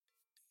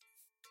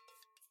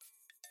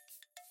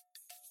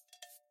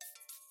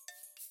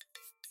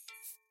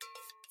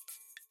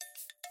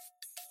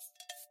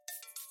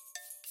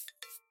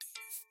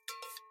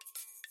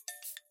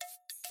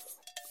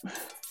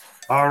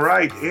All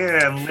right,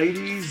 and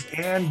ladies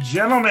and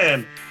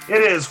gentlemen,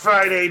 it is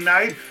Friday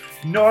night.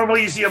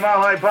 Normally you see a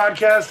Mile High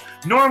podcast.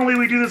 Normally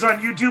we do this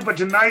on YouTube, but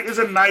tonight is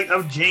a night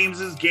of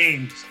James's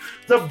Games,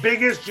 the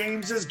biggest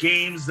James's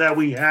Games that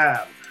we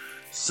have.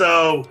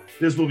 So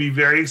this will be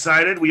very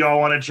excited. We all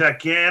want to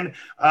check in.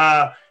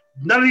 None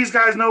of these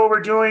guys know what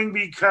we're doing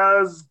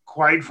because,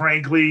 quite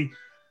frankly,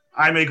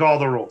 I make all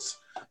the rules.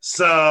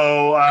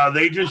 So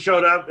they just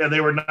showed up and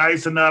they were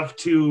nice enough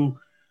to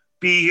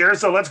be here.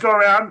 So let's go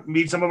around,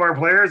 meet some of our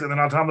players, and then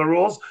I'll tell them the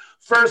rules.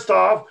 First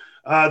off,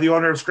 the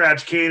owner of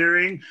Scratch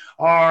Catering,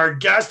 our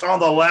guest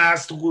on the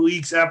last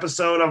week's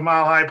episode of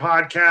Mile High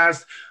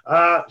Podcast,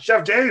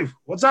 Chef Dave.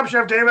 What's up,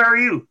 Chef Dave? How are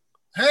you?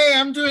 Hey,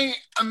 I'm doing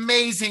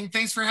amazing.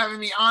 Thanks for having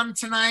me on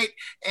tonight.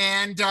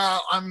 And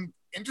I'm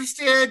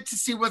interested to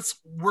see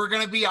we're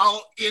going to be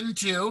all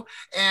into,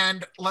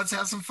 and let's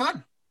have some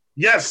fun.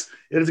 Yes,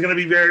 it's going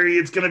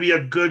to be a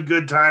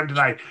good time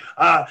tonight.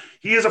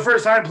 He is a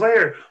first-time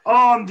player.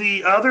 On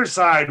the other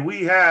side,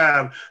 we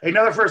have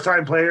another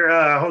first-time player,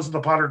 host of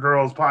the Potter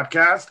Girls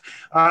podcast.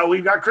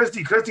 We've got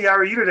Christy. Christy, how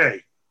are you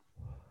today?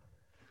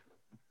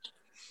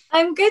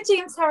 I'm good,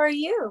 James. How are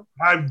you?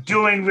 I'm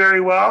doing very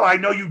well. I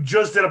know you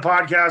just did a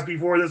podcast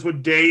before this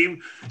with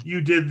Dave.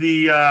 You did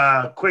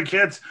the quick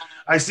hits.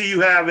 I see you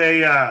have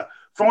a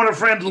phone a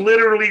friend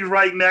literally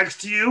right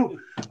next to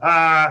you.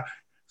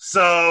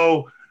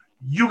 So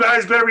you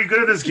guys better be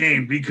good at this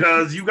game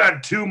because you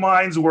got two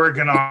minds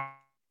working on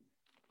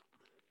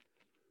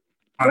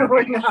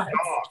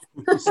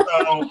it.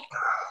 So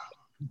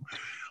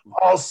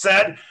all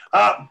set.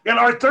 And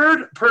our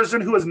third person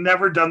who has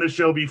never done this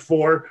show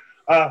before,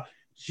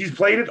 she's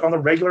played it on the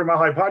regular Mile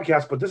High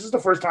podcast, but this is the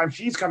first time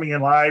she's coming in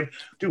live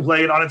to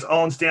play it on its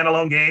own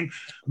standalone game.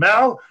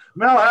 Mel,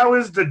 how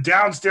is the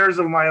downstairs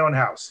of my own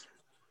house?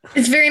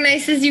 It's very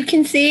nice, as you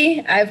can see.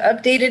 I've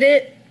updated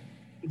it.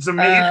 It's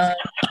amazing.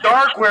 It's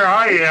dark where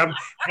I am,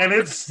 and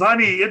it's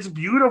sunny. It's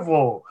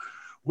beautiful.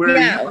 You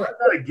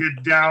gotta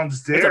get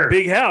downstairs. It's a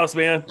big house,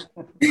 man.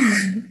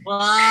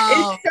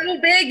 Wow. It's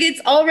so big,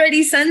 it's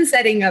already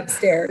sunsetting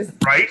upstairs.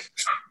 Right?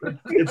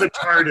 It's a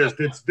TARDIS.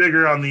 It's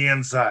bigger on the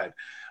inside.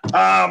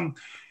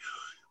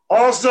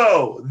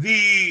 Also,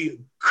 the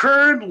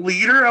current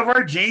leader of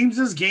our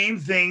James's Game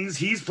things,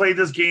 he's played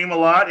this game a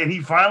lot, and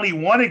he finally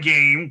won a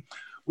game.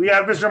 We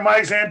have Mr.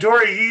 Mike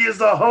Santori. He is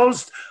the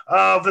host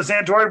of the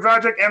Santori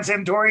Project and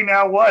Santori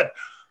Now What?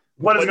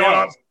 What is going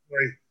on,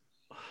 Santori?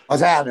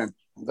 What's happening?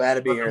 I'm glad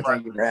to be here.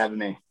 Thank you for having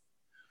me.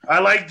 I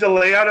like the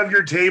layout of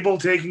your table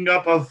taking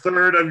up a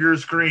third of your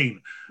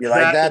screen. You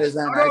like that? Is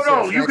that nice?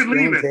 No, you can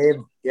leave it.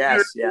 Table?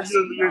 Yes.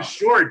 You're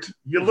short.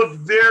 You look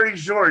very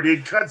short.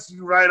 It cuts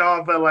you right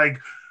off at like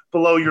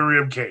below your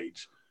rib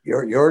cage.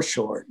 You're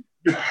short.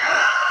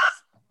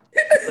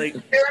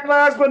 And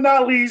last but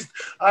not least,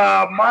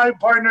 my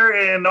partner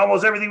in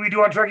almost everything we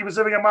do on Truckee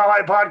Pacific and Mile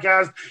High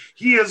Podcast,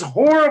 he is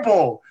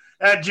horrible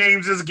at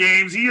James's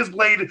Games. He has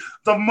played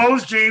the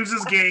most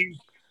James's Games,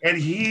 and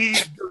he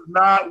does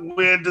not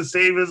win to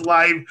save his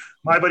life.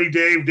 My buddy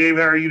Dave. Dave,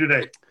 how are you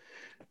today?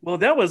 Well,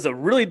 that was a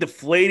really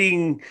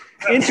deflating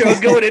intro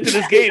going into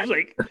this game. It's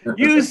like,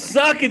 you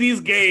suck at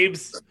these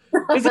games.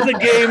 This is a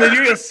game, and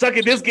you're going to suck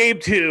at this game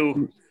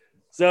too.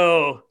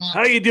 So,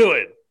 how you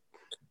doing?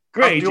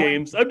 Great,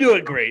 James. I'm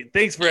doing great.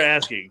 Thanks for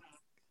asking.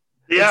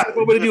 Yeah. I'm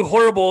going to do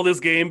horrible in this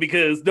game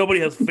because nobody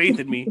has faith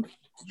in me.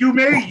 You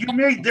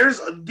may. There's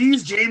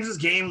these James's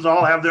Games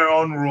all have their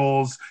own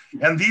rules,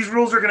 and these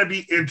rules are going to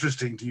be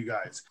interesting to you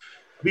guys.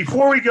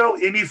 Before we go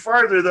any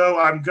farther, though,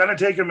 I'm going to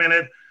take a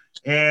minute,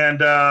 and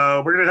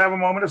we're going to have a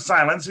moment of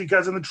silence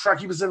because in the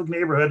Truckee Pacific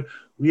neighborhood,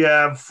 we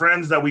have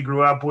friends that we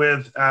grew up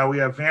with. We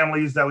have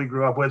families that we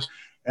grew up with,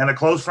 and a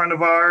close friend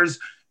of ours,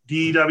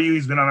 DW,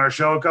 he's been on our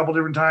show a couple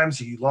different times.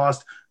 He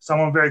lost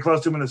someone very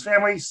close to him in his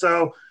family.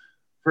 So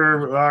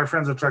for our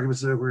friends of Truckee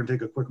Pacific, we're going to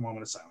take a quick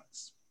moment of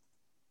silence.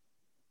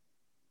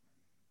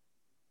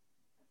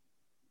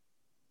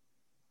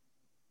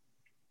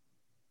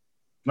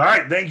 All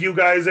right. Thank you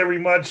guys very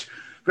much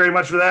for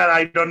that.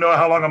 I don't know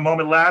how long a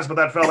moment lasts, but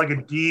that felt like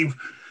a deep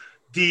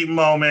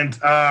moment.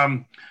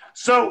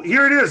 So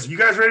here it is. You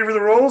guys ready for the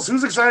rules?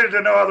 Who's excited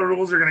to know how the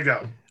rules are going to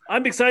go?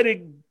 I'm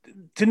excited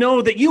to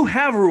know that you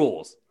have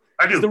rules.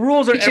 I do. The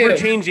rules are ever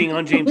changing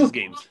on James's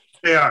Games.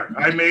 They are.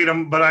 I made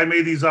them, but I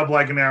made these up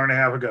like an hour and a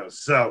half ago.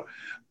 So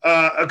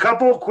a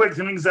couple quick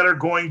things that are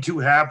going to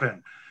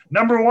happen.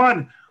 Number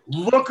one,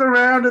 look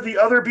around at the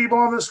other people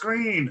on the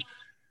screen.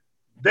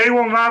 They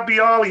will not be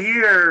all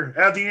here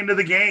at the end of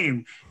the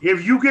game.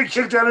 If you get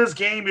kicked out of this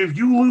game, if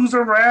you lose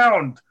a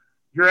round,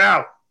 you're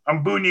out.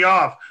 I'm booting you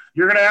off.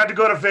 You're going to have to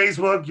go to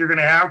Facebook. You're going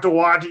to have to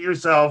watch it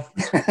yourself.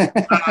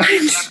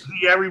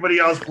 See everybody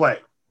else play.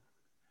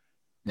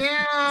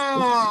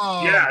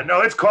 Yeah,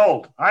 no, it's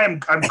cold. I'm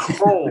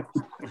cold.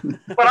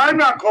 But I'm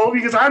not cold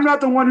because I'm not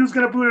the one who's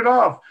going to boot it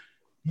off.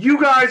 You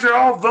guys are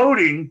all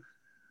voting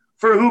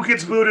for who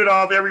gets booted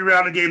off every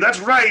round of the game. That's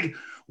right.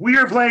 We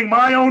are playing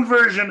my own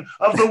version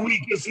of the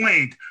weakest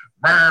link.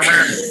 Now,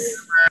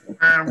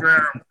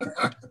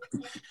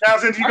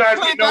 since you guys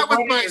I play that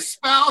with my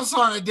spouse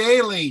on a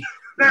daily.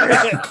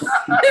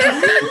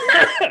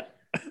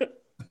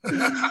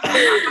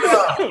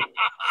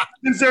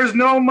 Since there's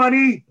no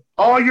money,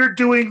 all you're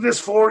doing this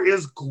for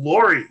is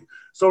glory.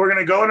 So we're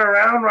going to go in a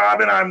round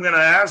robin. I'm going to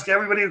ask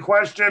everybody a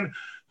question.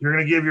 You're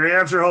going to give your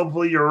answer.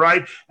 Hopefully you're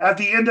right. At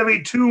the end of a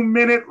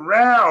 2-minute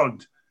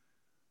round,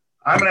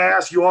 I'm going to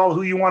ask you all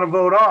who you want to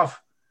vote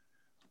off.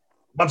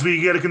 Once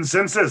we get a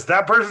consensus,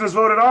 that person is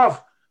voted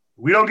off.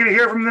 We don't get to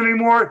hear from them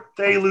anymore.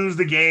 They lose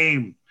the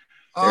game.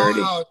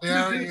 Oh,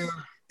 dare you.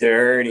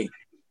 Dirty.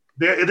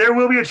 There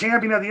will be a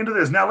champion at the end of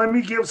this. Now, let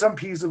me give some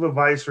piece of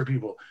advice for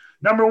people.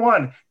 Number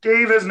one,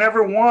 Dave has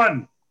never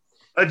won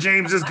a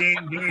James's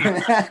Game game.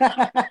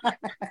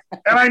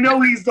 And I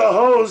know he's the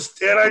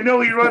host, and I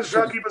know he runs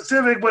Truckee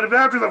Pacific, but if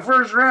after the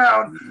first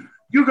round,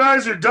 you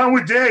guys are done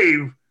with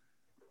Dave,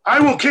 I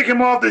will kick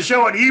him off the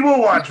show, and he will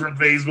watch from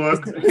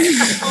Facebook.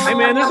 Hey,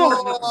 man, there's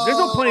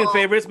no playing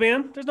favorites,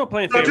 man. There's no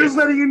playing So favorites. just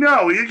letting you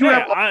know.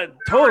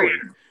 Totally.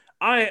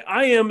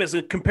 I am as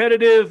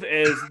competitive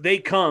as they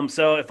come.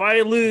 So if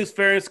I lose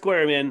fair and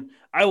square, man,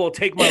 I will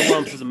take my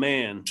lumps as a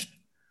man.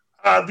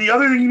 The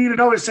other thing you need to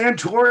know is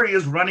Santori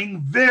is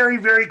running very,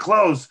 very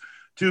close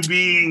to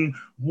being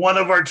one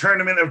of our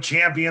Tournament of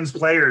Champions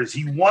players.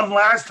 He won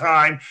last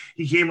time.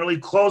 He came really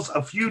close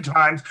a few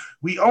times.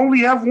 We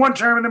only have one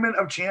Tournament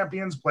of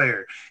Champions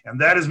player,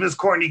 and that is Miss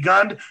Courtney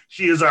Gund.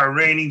 She is our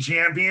reigning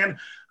champion.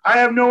 I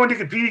have no one to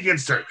compete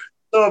against her.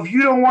 So if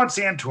you don't want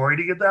Santori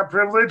to get that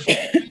privilege,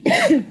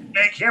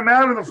 take him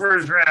out of the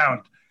first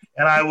round,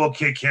 and I will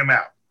kick him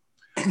out.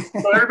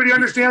 So everybody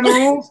understand the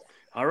rules?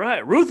 All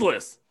right.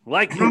 Ruthless.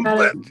 Let's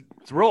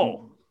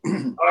roll.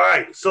 All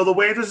right. So the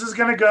way this is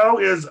going to go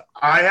is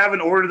I have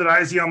an order that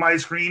I see on my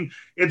screen.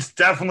 It's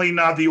definitely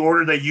not the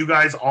order that you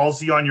guys all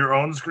see on your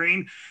own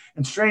screen.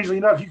 And strangely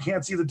enough, you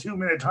can't see the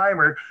 2-minute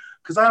timer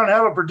because I don't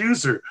have a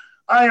producer.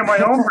 I am my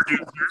own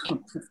producer.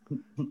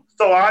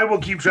 So I will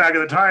keep track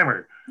of the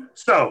timer.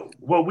 So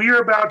what we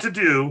are about to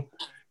do,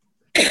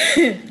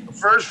 the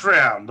first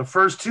round, the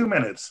first 2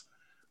 minutes,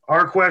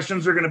 our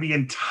questions are going to be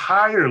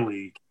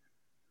entirely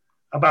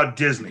about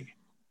Disney.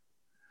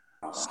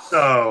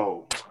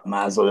 So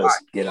might as well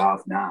just get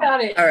off now.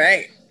 Got it. All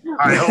right.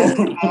 I hope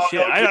you all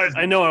Shit, know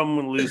I know I'm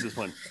going to lose this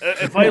one.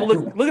 If I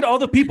look at all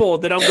the people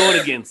that I'm going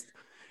against,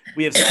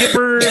 we have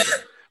skippers,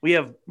 we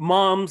have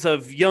moms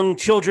of young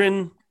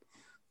children.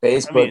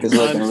 Facebook is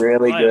looking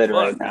really good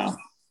right now.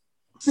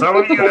 some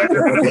of you guys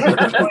are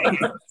going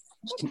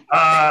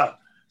to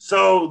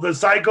so the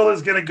cycle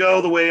is going to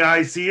go the way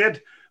I see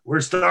it.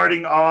 We're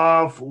starting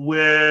off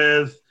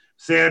with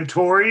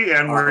Santori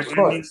and we're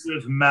ending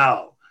with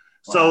Mel.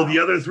 So the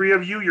other three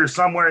of you, you're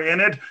somewhere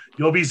in it.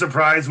 You'll be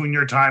surprised when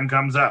your time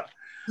comes up.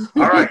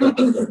 All right.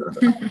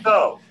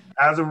 So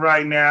as of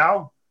right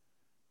now,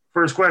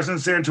 first question,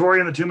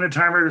 Santori, and the 2-minute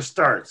timer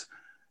starts.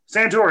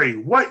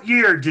 Santori, what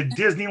year did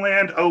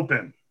Disneyland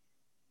open?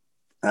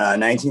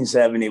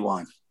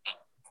 1971.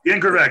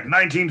 Incorrect.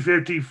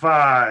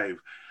 1955.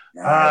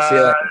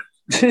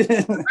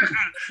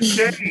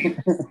 Dave,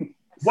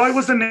 what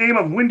was the name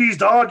of Wendy's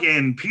dog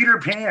in Peter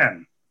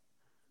Pan?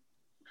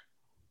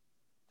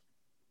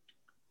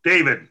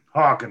 David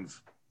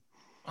Hawkins.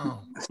 Oh.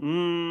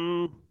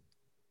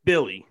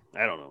 Billy.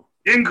 I don't know.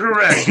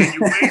 Incorrect. And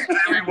you wasted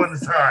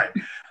everyone's time.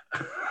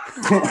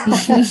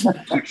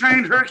 Who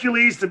trained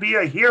Hercules to be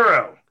a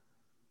hero?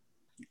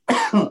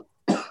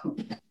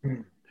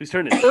 Whose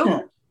turn is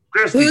it?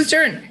 Christy. Whose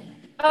turn?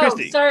 Oh,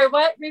 Christy. sorry.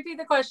 What? Repeat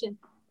the question.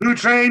 Who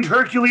trained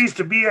Hercules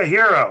to be a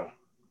hero?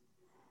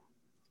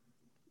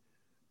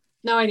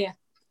 No idea.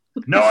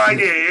 No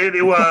idea.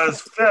 It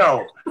was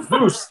Phil.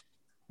 Bruce.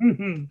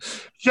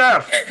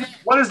 Jeff,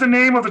 what is the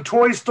name of the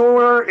toy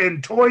store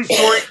in Toy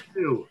Story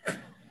 2?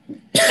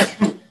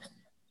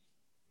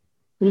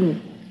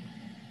 Can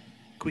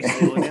we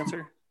steal an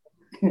answer?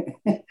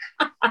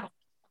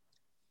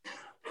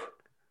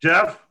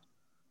 Jeff?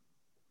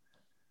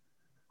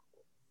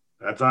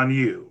 That's on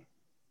you.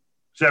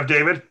 Chef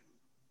David?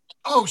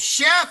 Oh,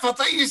 Chef. I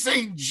thought you were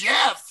saying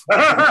Jeff.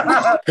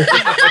 I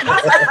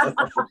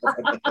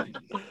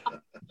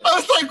I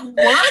was like,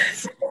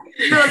 what?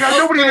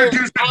 nobody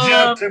introduced the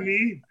Jeff to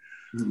me.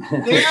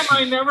 Damn,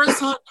 I never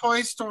saw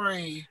Toy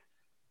Story.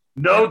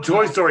 No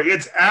Toy Story.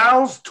 It's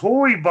Al's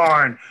Toy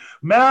Barn.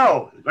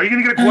 Mel, are you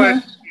going to get a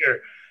question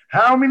here?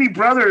 How many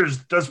brothers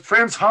does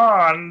Prince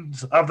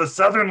Hans of the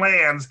Southern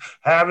Lands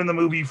have in the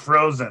movie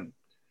Frozen?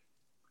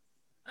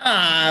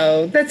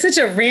 Oh, that's such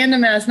a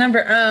random ass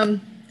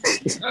number.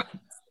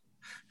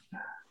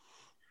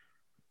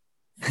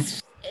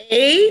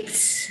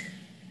 8.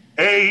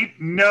 8?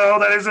 No,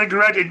 that isn't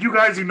correct. And you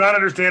guys do not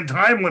understand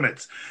time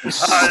limits. The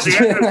answer is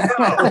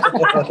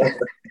no.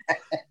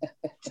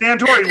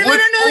 Santori, I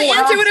don't know the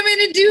answer. What am I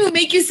going to do?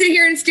 Make you sit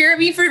here and stare at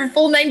me for a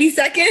full 90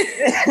 seconds?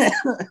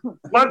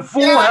 What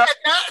full Yeah, house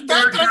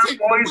that doesn't.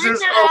 We voices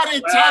got of out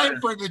of time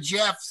for the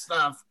Jeff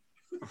stuff.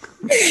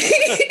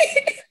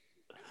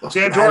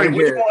 Santori,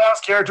 which full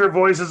house character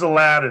voices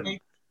Aladdin?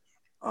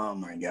 Oh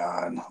my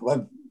God.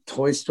 What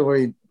Toy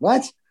Story?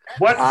 What?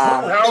 What full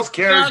house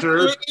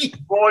character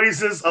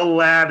voices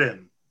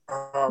Aladdin?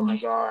 Oh my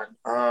God.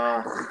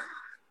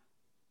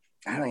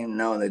 I don't even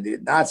know the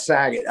dude. Not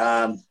Saget.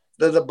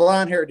 The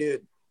blonde hair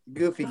dude,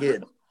 goofy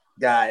kid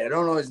guy. I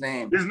don't know his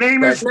name. His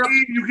name is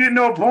Steve. You get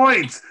no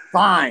points.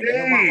 Fine. Dave, I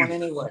don't want one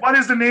anyway. what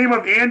is the name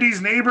of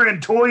Andy's neighbor in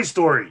Toy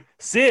Story?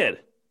 Sid.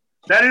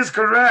 That is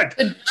correct.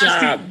 Good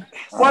job.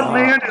 What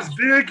land is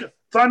Big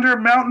Thunder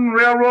Mountain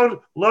Railroad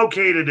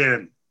located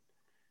in?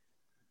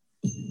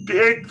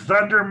 Big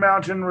Thunder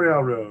Mountain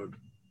Railroad.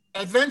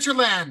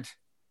 Adventureland.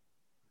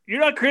 You're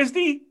not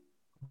Christy?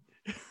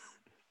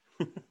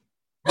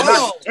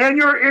 Oh, And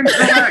you're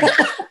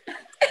incorrect.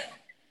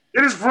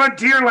 It is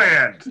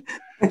Frontierland.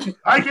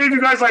 I gave you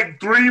guys like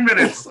 3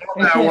 minutes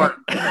on that one.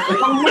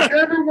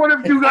 Whichever one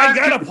of you guys I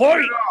got a gets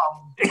point. it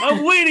off,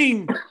 I'm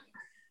winning.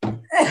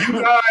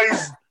 you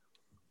guys,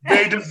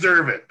 they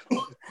deserve it.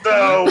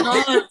 So,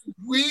 God,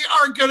 we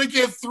are gonna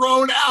get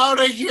thrown out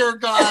of here,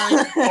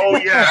 guys. oh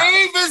yeah.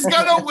 Dave is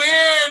gonna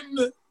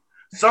win.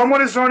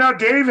 Someone is thrown out.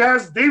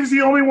 Dave's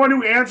the only one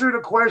who answered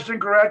a question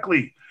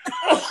correctly.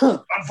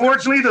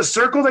 Unfortunately, the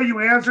circle that you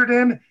answered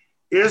in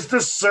is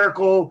the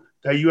circle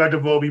that you had to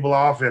vote people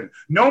off in.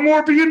 No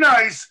more being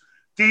nice.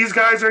 These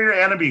guys are your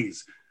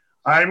enemies.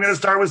 I'm going to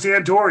start with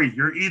Santori.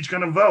 You're each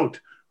going to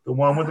vote. The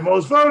one with the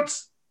most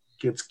votes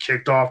gets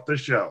kicked off the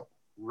show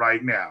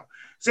right now.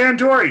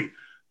 Santori,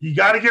 you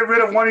got to get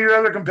rid of one of your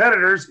other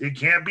competitors. It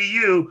can't be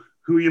you.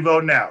 Who are you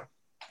voting out?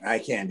 I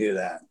can't do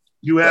that.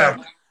 You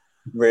have.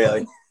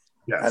 Really?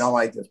 Yes. I don't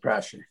like this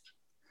pressure.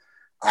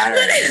 All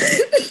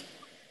right.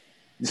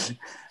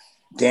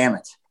 Damn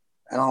it.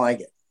 I don't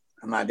like it.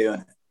 I'm not doing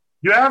it.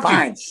 You have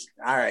Fine. to.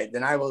 All right.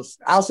 Then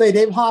I'll say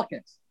Dave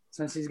Hawkins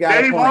since he's got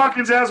Dave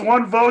Hawkins has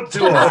one vote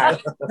to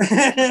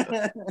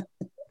him.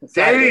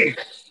 Dave,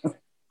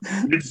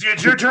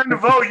 it's your turn to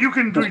vote. You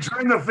can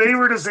return the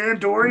favor to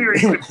Santori, or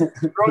you can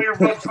throw your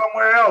vote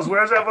somewhere else.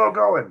 Where's that vote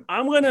going?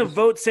 I'm gonna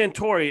vote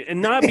Santori,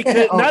 and not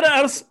because not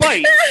out of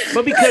spite,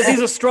 but because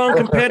he's a strong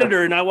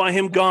competitor, and I want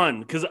him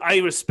gone because I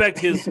respect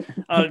his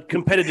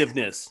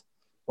competitiveness.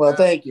 Well,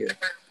 thank you.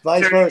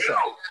 Vice There you versa.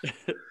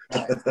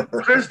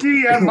 go.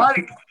 Christy and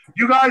Mike,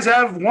 you guys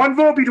have one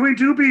vote between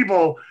two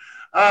people.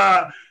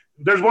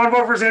 There's one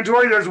vote for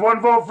Santori. There's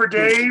one vote for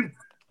Dave.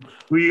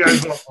 Who you guys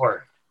vote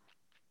for?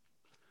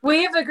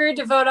 We have agreed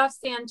to vote off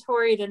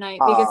Santori tonight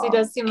because he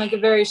does seem like a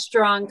very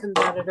strong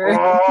competitor.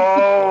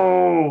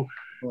 Oh,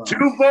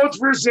 2 votes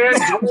for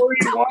Santori,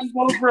 1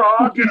 vote for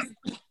Hawkins.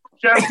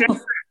 Jeff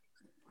Davis,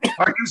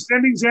 are you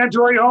sending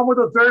Santori home with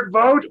a 3rd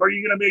vote? Or are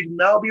you going to make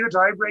Mel be the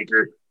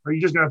tiebreaker? Or are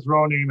you just going to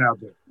throw a name out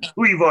there?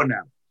 Who are you voting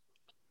out?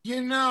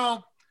 You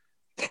know,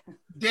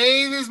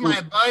 Dave is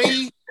my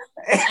buddy,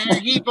 and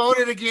he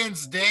voted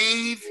against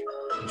Dave.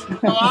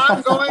 So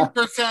I'm going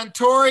for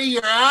Santori.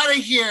 You're out of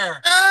here.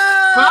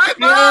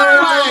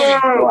 Bye-bye.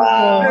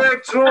 Wow.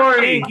 Santori.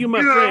 Thank you,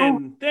 my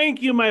friend.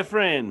 Thank you, my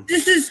friend.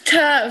 This is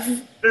tough.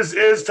 This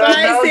is tough.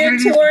 Bye, Mel,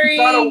 Santori. you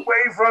got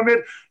away from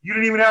it. You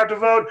didn't even have to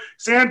vote.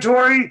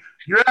 Santori,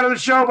 you're out of the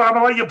show, but I'm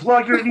going to let you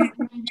plug your need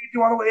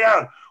you on the way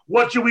out.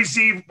 What should we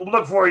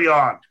look for you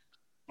on?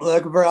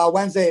 Look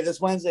for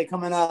this Wednesday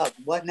coming up.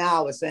 What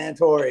now with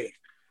Santori?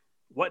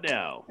 What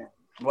now?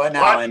 What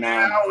now? What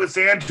now with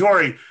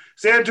Santori?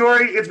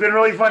 Santori, it's been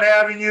really fun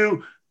having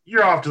you.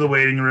 You're off to the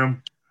waiting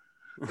room.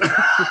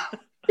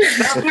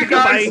 That's it,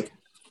 guys.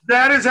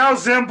 That is how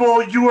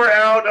simple you are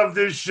out of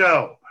this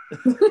show.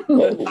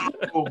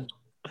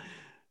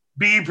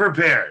 Be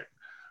prepared.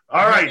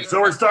 All right,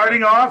 so we're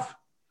starting off.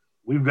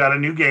 We've got a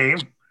new game.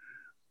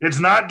 It's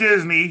not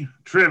Disney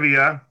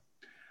trivia.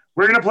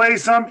 We're going to play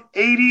some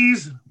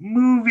 80s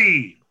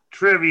movie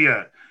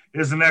trivia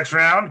is the next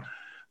round.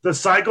 The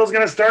cycle is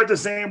going to start the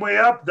same way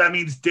up. That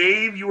means,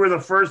 Dave, you were the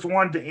first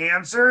one to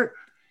answer.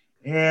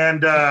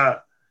 And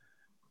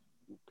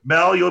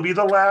Mel, you'll be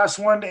the last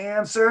one to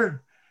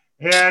answer.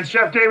 And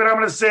Chef David, I'm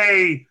going to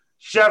say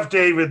Chef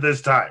David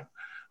this time.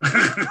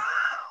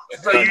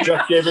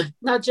 Jeff David.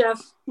 Not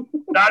Jeff.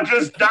 Not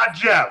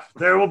Jeff.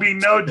 There will be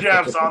no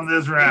Jeffs on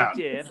this round.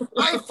 Yeah.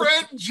 My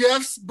friend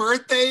Jeff's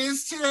birthday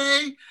is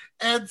today,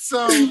 and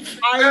so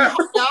I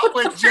hung out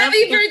with Jeff.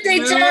 Happy birthday,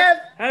 Jeff.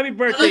 Happy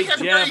birthday,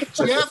 Jeff.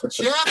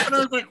 Jeff. And I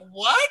was like,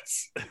 what?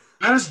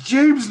 How does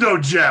James know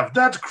Jeff?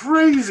 That's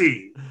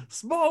crazy.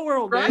 Small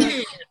world, man.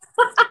 Right.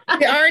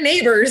 They are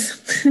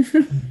neighbors.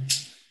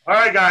 All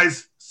right,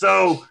 guys.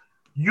 So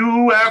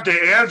you have to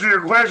answer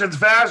your questions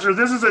faster.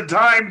 This is a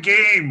time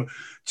game.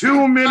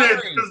 2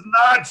 minutes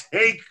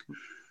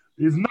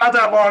is not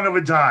that long of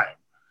a time.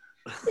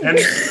 And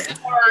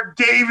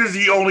Dave is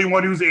the only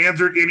one who's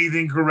answered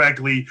anything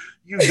correctly.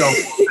 You don't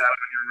put that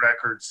on your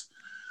records.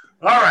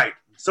 All right.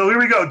 So here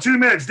we go. 2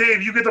 minutes.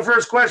 Dave, you get the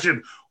first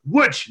question.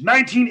 Which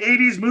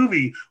 1980s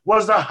movie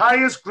was the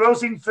highest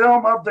grossing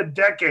film of the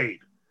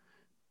decade?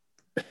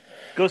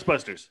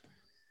 Ghostbusters.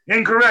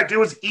 Incorrect. It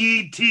was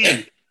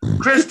E.T.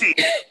 Christy,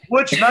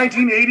 which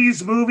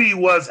 1980s movie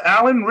was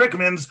Alan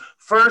Rickman's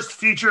first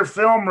feature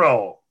film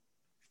role?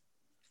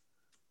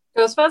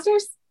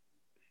 Ghostbusters?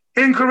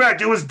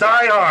 Incorrect. It was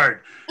Die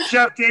Hard.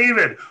 Chef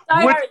David,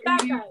 which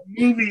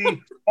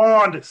movie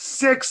spawned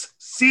 6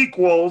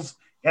 sequels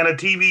and a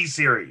TV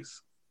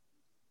series?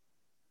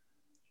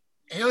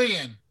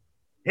 Alien.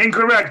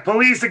 Incorrect.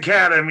 Police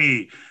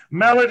Academy.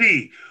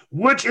 Melody,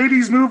 which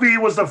 80s movie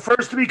was the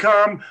first to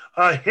become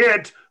a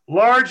hit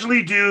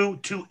largely due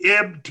to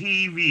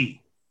MTV?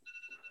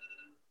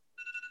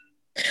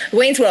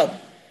 Wayne's World.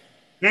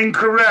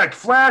 Incorrect.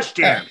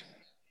 Flashdance.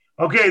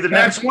 Okay, the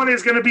next one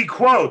is going to be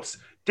quotes.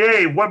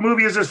 Dave, what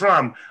movie is this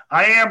from?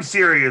 I Am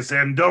Serious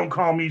and Don't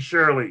Call Me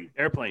Shirley.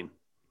 Airplane.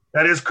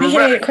 That is We can't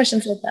correct. get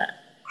questions like that.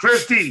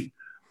 Christy,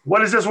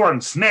 what is this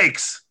one?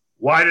 Snakes.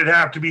 Why did it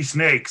have to be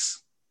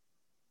snakes?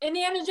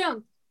 Indiana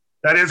Jones.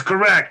 That is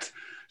correct.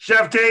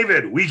 Chef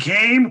David, we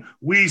came,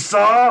 we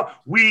saw,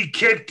 we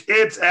kicked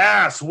its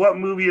ass. What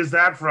movie is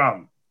that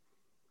from?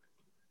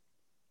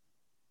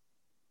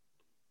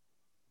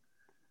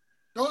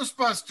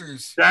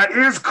 Ghostbusters. That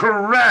is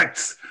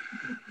correct.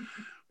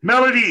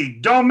 Melody,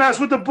 don't mess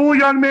with the bull,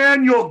 young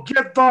man. You'll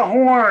get the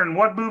horn.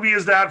 What movie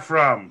is that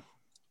from?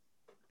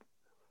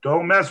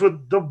 Don't mess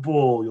with the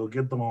bull. You'll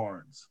get the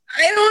horns.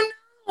 I don't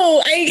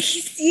know. I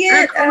see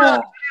it.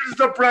 Incorrect. It's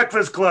The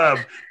Breakfast Club.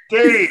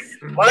 Dave,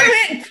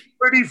 life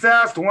pretty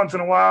fast once in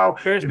a while.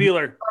 Ferris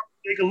Bueller.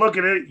 Take a look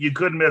at it. You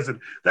couldn't miss it.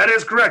 That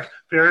is correct.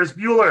 Ferris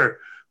Bueller.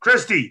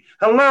 Christy,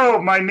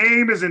 hello. My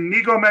name is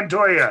Inigo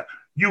Montoya.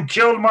 You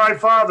killed my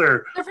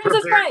father. The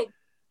Princess Bride.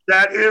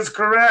 That is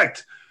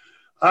correct.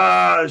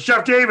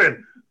 Chef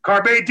David,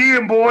 Carpe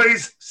Diem,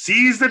 boys.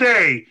 Seize the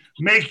day.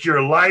 Make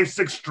your lives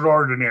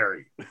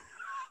extraordinary.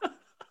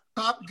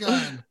 Top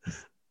Gun.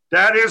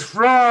 That is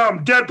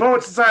from Dead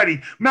Poet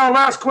Society. Mel,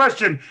 last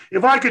question.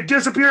 If I could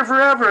disappear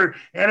forever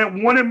and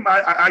it wouldn't,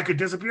 I could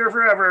disappear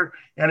forever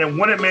and it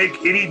wouldn't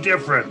make any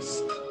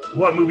difference.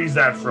 What movie's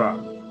that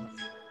from?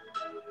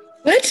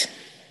 What?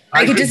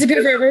 I could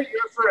disappear forever?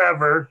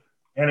 Forever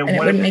and it And it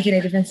wouldn't make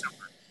any difference.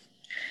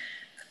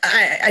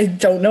 I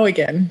don't know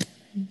again.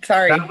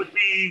 Sorry. That would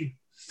be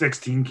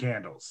 16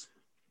 Candles.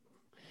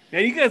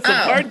 Man, you got some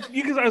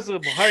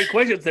hard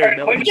questions there,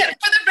 Melody. Yeah, for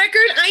the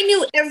record, I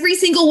knew every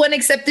single one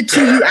except the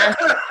two you asked.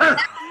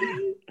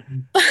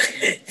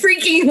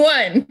 Freaking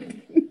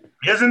one.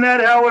 Isn't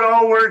that how it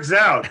all works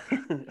out?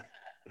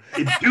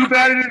 It's too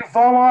bad it didn't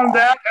fall on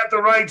that at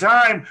the right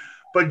time.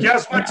 But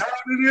guess what time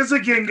it is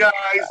again, guys?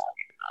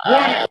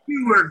 1,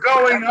 2, we're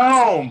going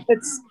home.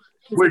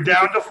 We're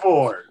down to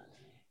 4.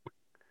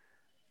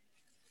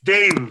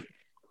 Dave,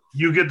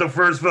 you get the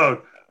first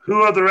vote.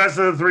 Who of the rest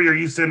of the 3 are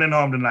you sending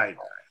home tonight?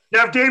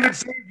 Now, if David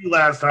saved you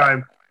last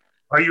time,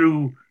 are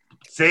you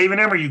saving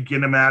him or are you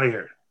getting him out of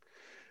here?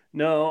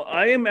 No,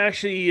 I am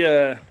actually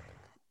I'm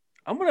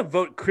going to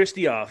vote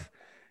Christy off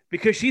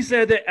because she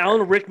said that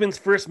Alan Rickman's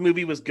first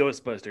movie was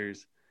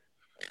Ghostbusters.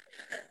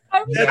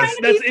 I was trying That's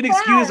to be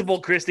inexcusable,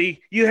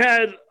 Christy. You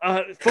had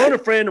phone a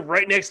friend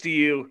right next to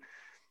you.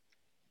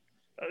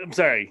 I'm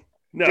sorry.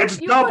 No. It's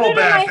You double put it in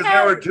back my because there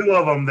head. were 2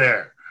 of them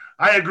there.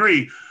 I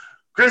agree.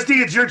 Christy,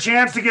 it's your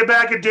chance to get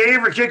back at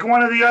Dave or kick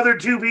one of the other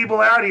 2 people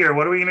out here.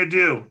 What are we going to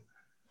do?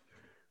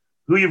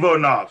 Who you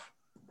voting off?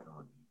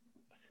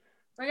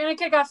 We're gonna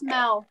kick off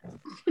Mel.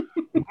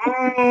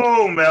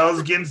 Oh,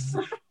 Mel's getting...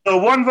 So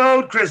 1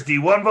 vote, Christy.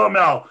 1 vote,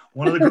 Mel.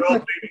 One of the girls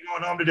may be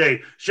going home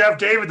today. Chef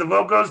David, the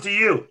vote goes to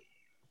you.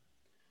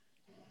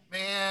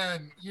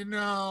 Man,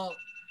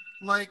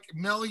 like,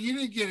 Mel, you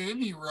didn't get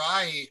any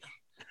right.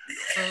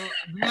 So,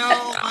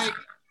 Mel, like,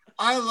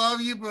 I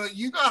love you, but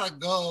you gotta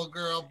go,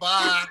 girl.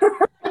 Bye.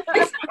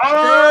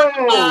 Oh!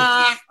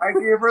 Bye. I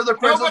gave her the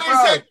Princess Nobody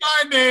Bride. said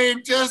my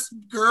name, just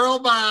girl.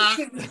 Bye.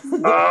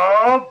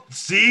 Oh,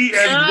 see?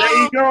 And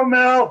there you go,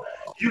 Mel.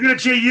 You're going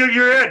to cheat.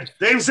 You're in.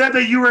 They've said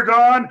that you were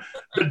gone.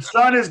 The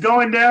sun is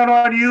going down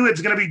on you.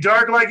 It's going to be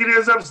dark like it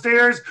is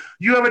upstairs.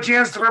 You have a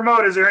chance to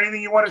promote. Is there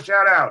anything you want to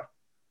shout out?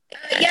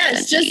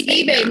 Yes, just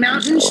eBay,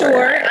 Mountain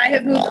Shore. I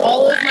have moved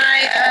all of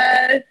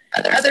my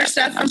other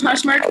stuff from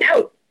Poshmark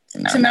out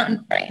to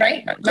Mountain,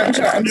 right? Mountain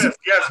Shore.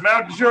 Yes,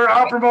 Mountain Shore.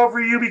 I'll promote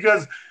for you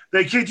because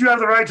they kicked you out at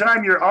the right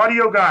time. Your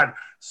audio got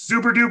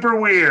super duper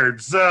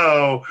weird.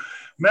 So,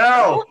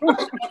 Mel,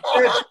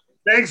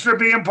 thanks for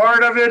being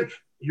part of it.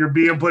 You're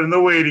being put in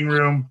the waiting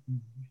room.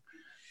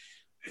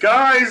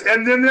 Guys,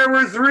 and then there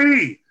were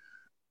 3.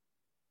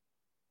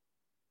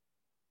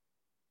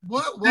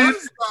 What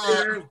was that?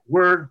 There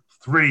were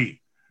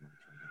 3.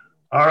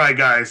 All right,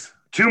 guys.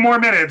 2 more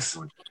minutes.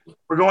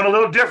 We're going a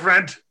little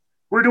different.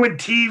 We're doing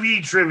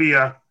TV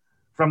trivia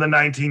from the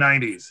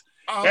 1990s.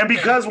 Okay. And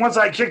because once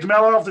I kicked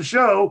Mel off the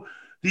show,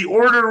 the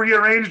order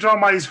rearranged on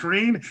my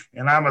screen,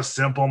 and I'm a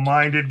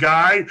simple-minded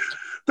guy,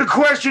 the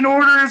question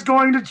order is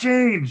going to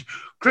change.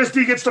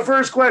 Christy gets the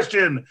first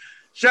question.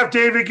 Chef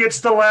David gets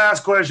the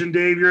last question.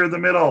 Dave, you're in the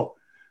middle.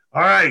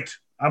 All right.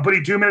 I'm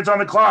putting 2 minutes on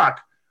the clock.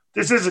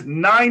 This is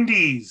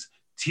 90s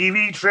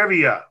TV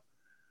trivia.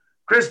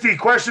 Christy,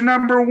 question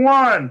number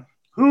 1.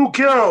 Who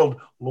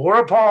killed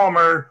Laura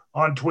Palmer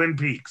on Twin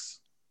Peaks?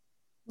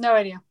 No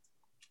idea.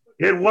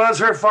 It was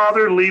her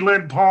father,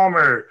 Leland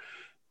Palmer.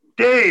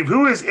 Dave,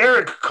 who is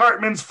Eric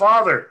Cartman's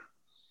father?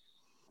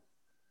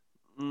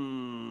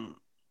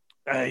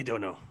 I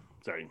don't know.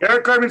 Sorry.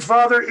 Eric Cartman's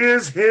father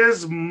is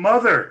his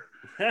mother.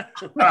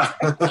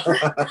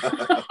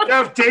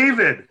 Chef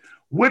David,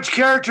 Which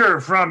character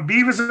from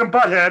Beavis and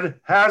Butthead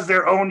has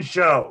their own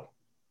show?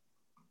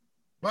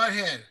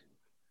 Butthead.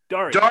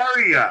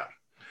 Daria.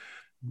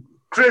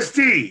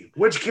 Christy,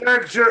 which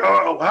character,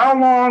 how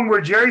long were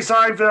Jerry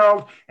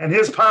Seinfeld and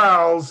his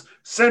pals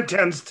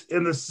sentenced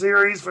in the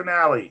series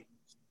finale?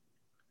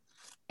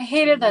 I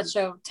hated that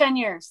show. 10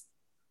 years.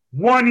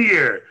 1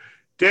 year.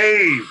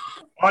 Dave,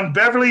 on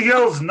Beverly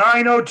Hills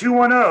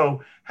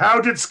 90210, how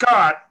did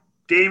Scott,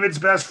 David's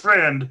best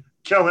friend,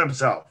 kill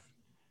himself?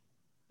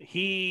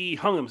 He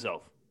hung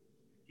himself.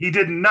 He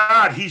did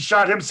not. He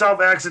shot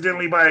himself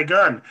accidentally by a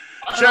gun.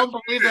 I don't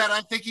believe that.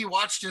 I think he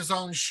watched his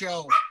own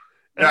show.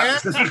 Yeah.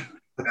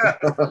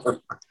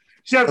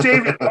 Chef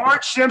David,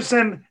 Marge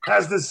Simpson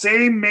has the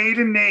same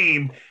maiden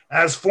name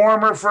as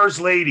former First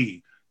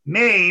Lady.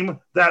 Name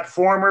that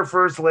former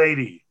First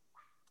Lady.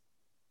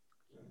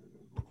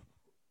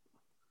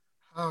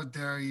 How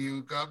dare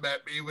you come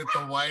at me with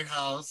the White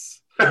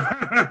House?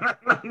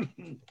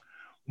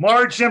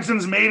 Marge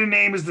Simpson's maiden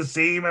name is the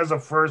same as a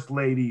First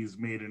Lady's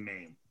maiden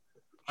name.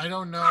 I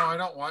don't know. I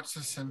don't watch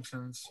The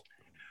Simpsons.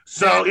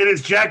 So it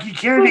is Jackie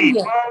Kennedy.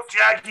 Both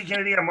Jackie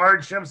Kennedy and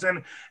Marge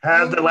Simpson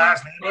have the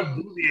last name of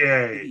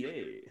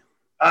Bouvier.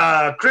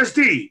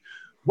 Christy,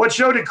 what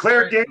show did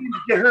Claire Danes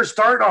get her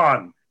start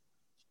on?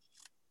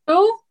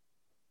 Who?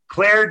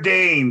 Claire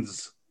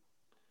Danes.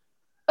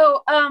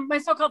 Oh, My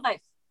So-Called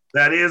Life.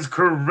 That is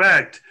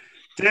correct.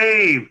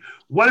 Dave,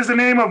 what is the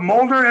name of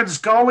Mulder and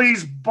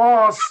Scully's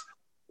boss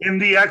in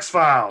the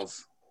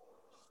X-Files?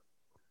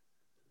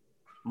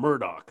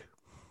 Murdoch.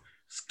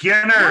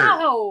 Skinner.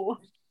 Wow.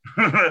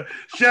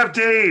 Chef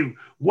Dave,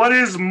 what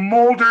is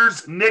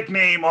Mulder's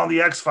nickname on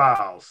the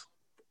X-Files?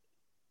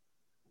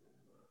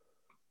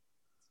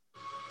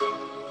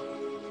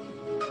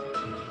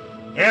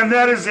 And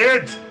that is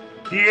it.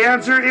 The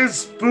answer is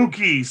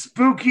Spooky.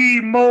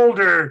 Spooky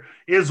Mulder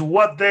is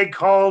what they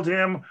called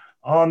him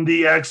on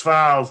the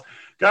X-Files.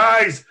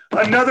 Guys,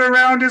 another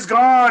round is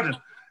gone.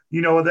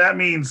 You know what that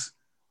means?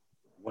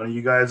 One of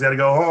you guys got to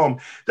go home.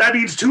 That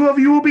means two of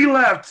you will be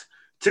left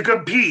to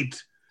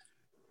compete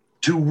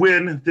to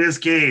win this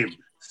game.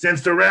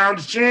 Since the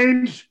rounds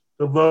change,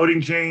 the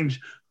voting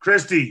changed.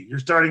 Christy, you're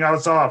starting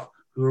us off.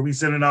 Who are we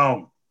sending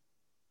home?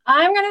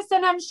 I'm going to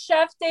send him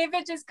Chef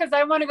David just because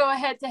I want to go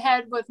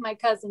head-to-head with my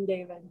cousin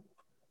David.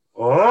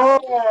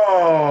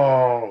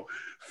 Oh,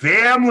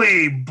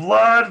 family,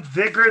 blood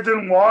thicker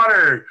than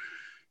water.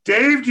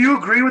 Dave, do you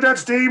agree with that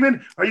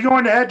statement? Are you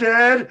going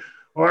head-to-head,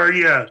 or are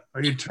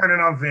you turning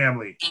on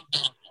family?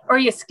 Or are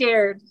you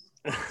scared?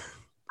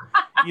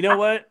 You know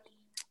what?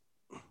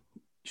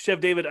 Chef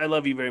David, I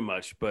love you very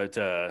much, but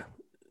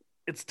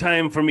it's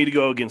time for me to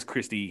go against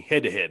Christy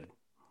head-to-head.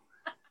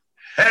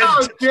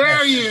 How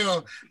dare you?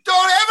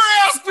 Don't ever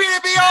ask me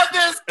to be on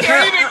this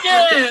game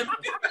again.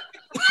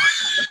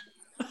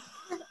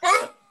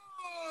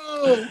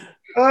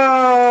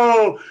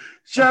 Oh,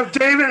 Chef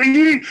David,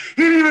 he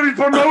didn't even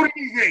promote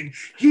anything.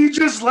 He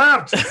just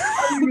left.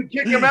 I didn't even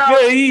kick him out.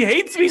 Yeah, he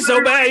hates me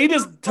so bad. He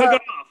just took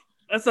off.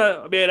 That's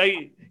a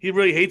man. He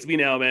really hates me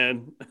now,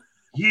 man.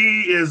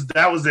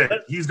 That was it.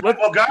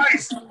 Well,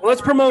 guys.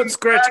 Let's promote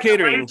Scratch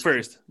Catering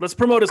first. Let's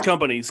promote his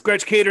company,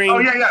 Scratch Catering. Oh,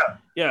 yeah.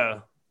 Yeah.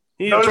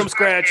 He's from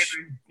Scratch.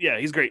 Yeah,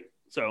 he's great.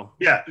 So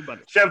yeah,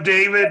 Chef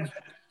David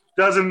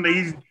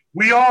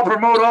we all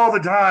promote all the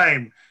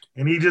time,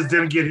 and he just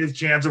didn't get his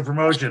chance of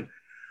promotion.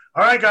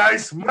 All right,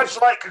 guys, much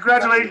like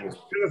congratulations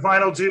to the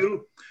final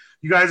two.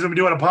 You guys have been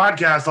doing a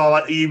podcast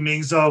all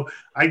evening, so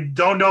I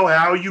don't know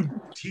how you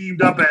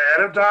teamed up ahead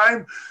of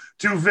time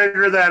to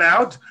figure that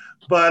out,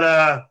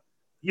 but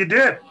you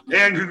did,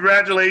 and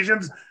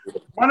congratulations.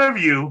 One of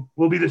you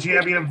will be the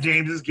champion of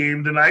James's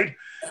game tonight.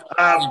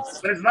 But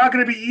it's not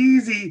going to be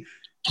easy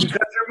because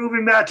you're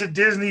moving back to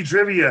Disney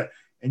trivia,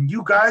 and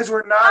you guys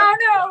were not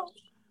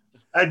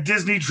at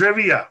Disney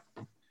trivia.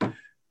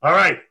 All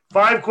right,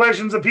 5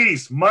 questions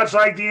apiece, much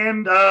like the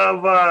end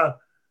of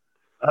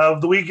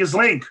the weakest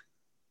link.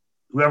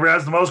 Whoever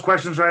has the most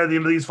questions right at the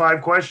end of these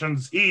 5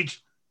 questions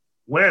each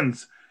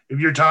wins.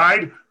 If you're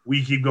tied,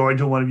 we keep going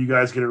until one of you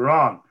guys get it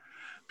wrong.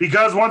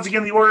 Because once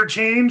again, the order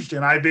changed,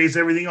 and I base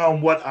everything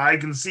on what I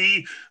can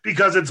see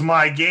because it's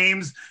my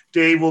games.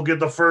 Dave will get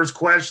the first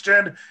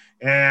question,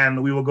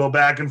 and we will go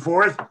back and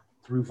forth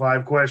through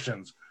 5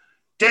 questions.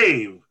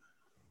 Dave,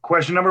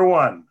 question number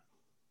 1.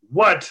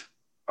 What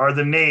are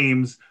the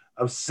names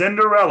of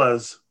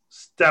Cinderella's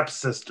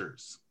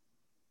stepsisters?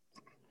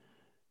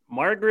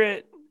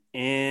 Margaret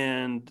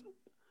and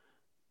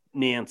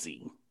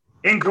Nancy.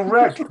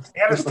 Incorrect.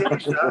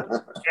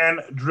 Anastasia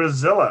and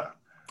Drusilla.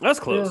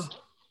 That's close.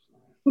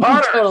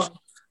 Potters.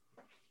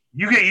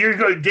 Dave, you're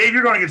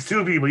going against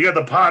 2 people. You got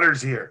the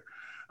Potters here.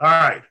 All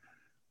right.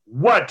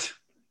 What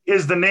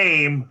is the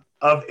name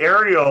of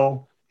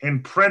Ariel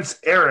and Prince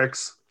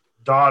Eric's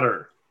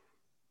daughter?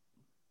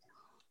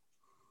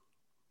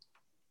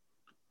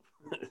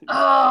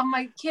 Oh,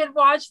 my kid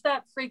watched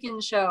that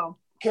freaking show.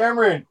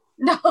 Cameron.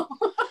 No.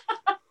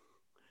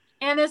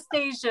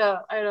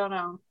 Anastasia. I don't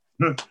know.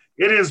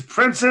 It is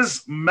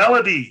Princess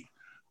Melody.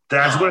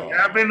 That's what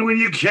happened when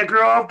you kick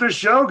her off the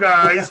show,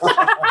 guys.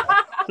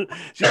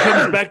 She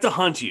comes back to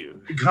haunt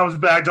you. It comes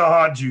back to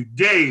haunt you.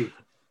 Dave,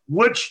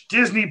 which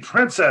Disney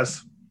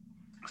princess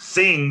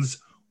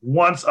sings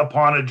Once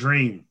Upon a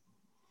Dream?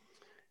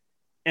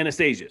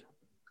 Anastasia.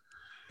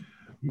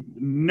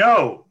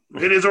 No,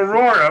 it is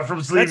Aurora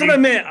from Sleeping. That's what I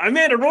meant. I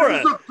meant Aurora.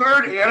 This is the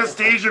third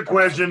Anastasia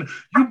question.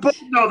 You both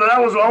know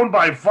that was owned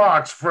by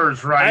Fox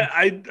first, right?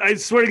 I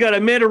swear to God, I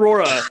meant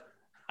Aurora.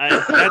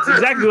 That's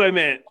exactly what I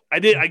meant.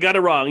 I got it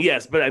wrong,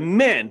 yes, but I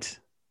meant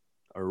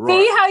Aurora.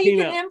 See how you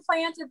can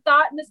implant a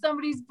thought into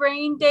somebody's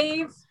brain,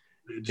 Dave?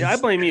 Yeah, I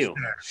blame you.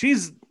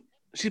 She's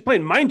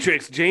playing mind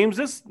tricks,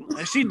 James.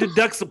 She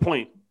deducts the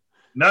point.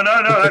 No,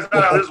 that's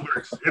not how this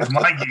works. It's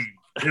my game.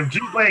 If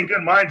she's playing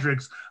good mind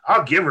tricks,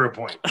 I'll give her a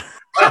point.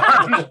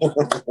 All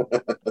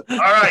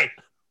right.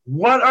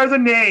 What are the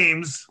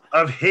names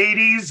of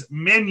Hades'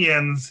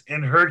 minions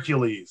in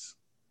Hercules?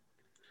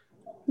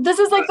 This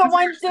is like the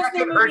one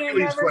Disney movie I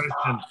never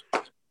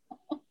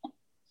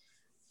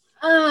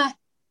saw.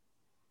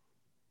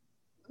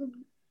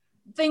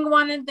 Thing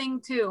 1 and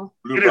thing 2.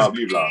 It is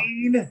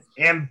Pain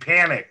and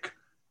Panic.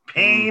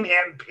 Pain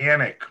and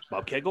Panic.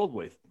 Bobcat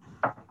Goldthwait.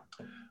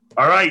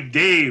 All right,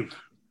 Dave.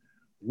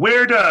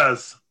 Where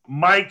does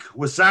Mike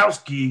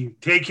Wazowski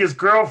take his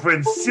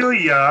girlfriend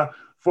Celia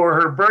for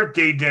her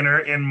birthday dinner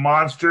in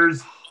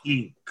Monsters,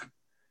 Inc.?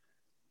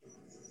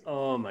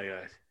 Oh, my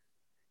God.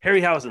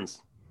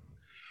 Harryhausen's.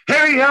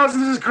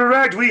 Harryhausen's is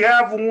correct. We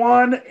have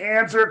one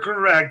answer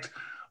correct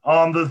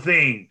on the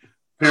thing.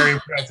 Very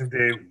impressive,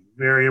 Dave.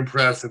 Very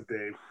impressive,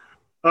 Dave.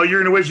 Oh, you're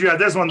going to wish you had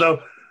this one,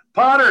 though.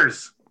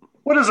 Potters,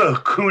 what does a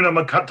Hakuna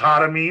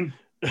Matata mean?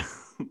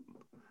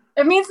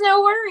 It means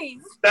no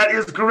worries. That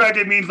is correct.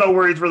 It means no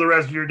worries for the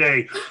rest of your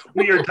day.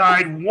 We are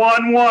tied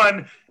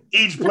 1-1.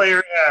 Each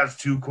player has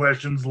 2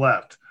 questions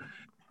left.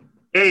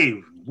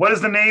 Dave, what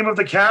is the name of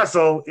the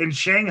castle in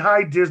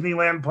Shanghai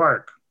Disneyland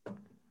Park?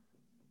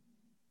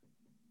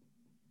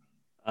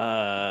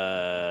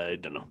 I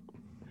don't know.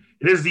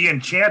 It is the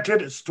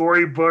Enchanted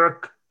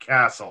Storybook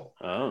Castle.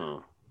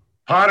 Oh.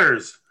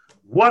 Potters,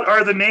 what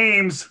are the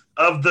names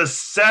of the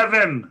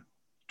 7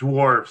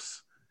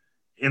 dwarfs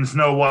in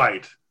Snow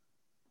White?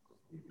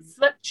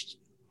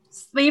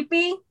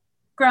 Sleepy,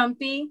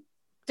 Grumpy,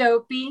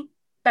 Dopey,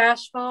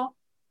 Bashful,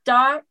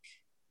 Doc.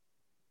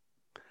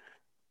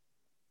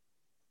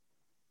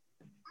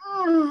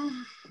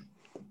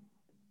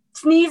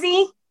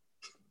 Sneezy.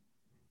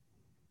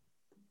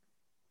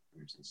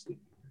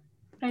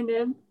 I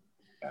did.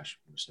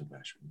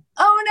 Bashful.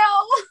 Oh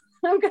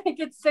no! I'm gonna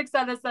get 6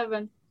 out of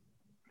 7.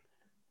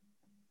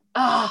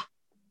 Ah.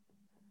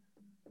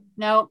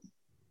 Nope.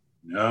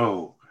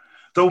 No.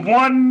 The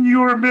one you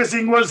were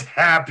missing was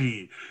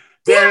Happy.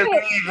 Damn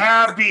it.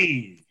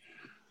 Happy.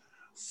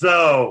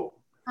 So,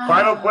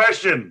 final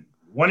question.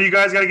 One of you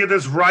guys got to get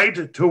this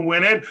right to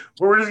win it,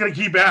 or we're just going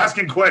to keep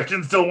asking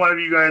questions till one of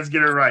you guys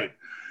get it right.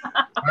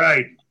 All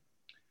right.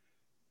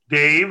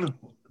 Dave,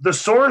 the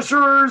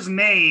sorcerer's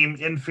name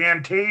in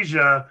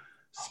Fantasia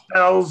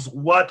spells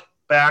what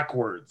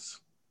backwards?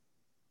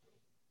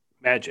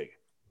 Magic.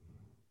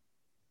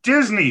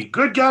 Disney.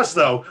 Good guess,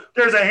 though.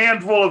 There's a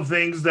handful of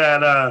things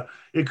that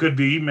it could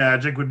be.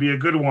 Magic would be a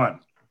good one.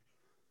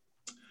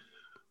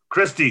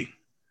 Christy,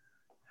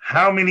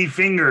 how many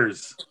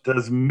fingers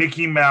does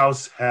Mickey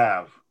Mouse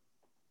have?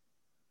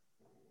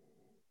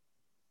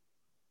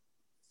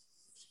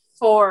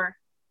 4.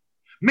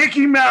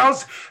 Mickey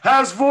Mouse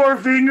has 4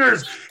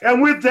 fingers.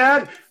 And with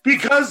that,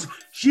 because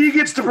she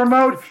gets to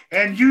promote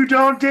and you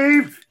don't,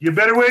 Dave, you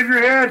better wave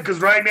your hand, because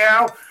right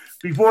now,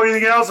 before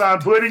anything else, I'm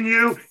putting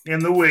you in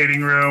the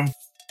waiting room.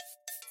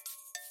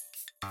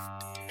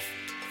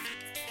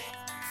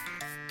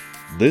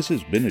 This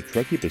has been a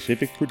Truckee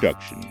Pacific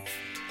production.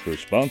 For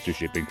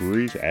sponsorship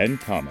inquiries and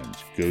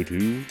comments, go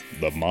to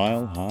the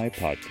Mile High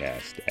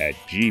Podcast at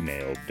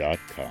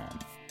gmail.com.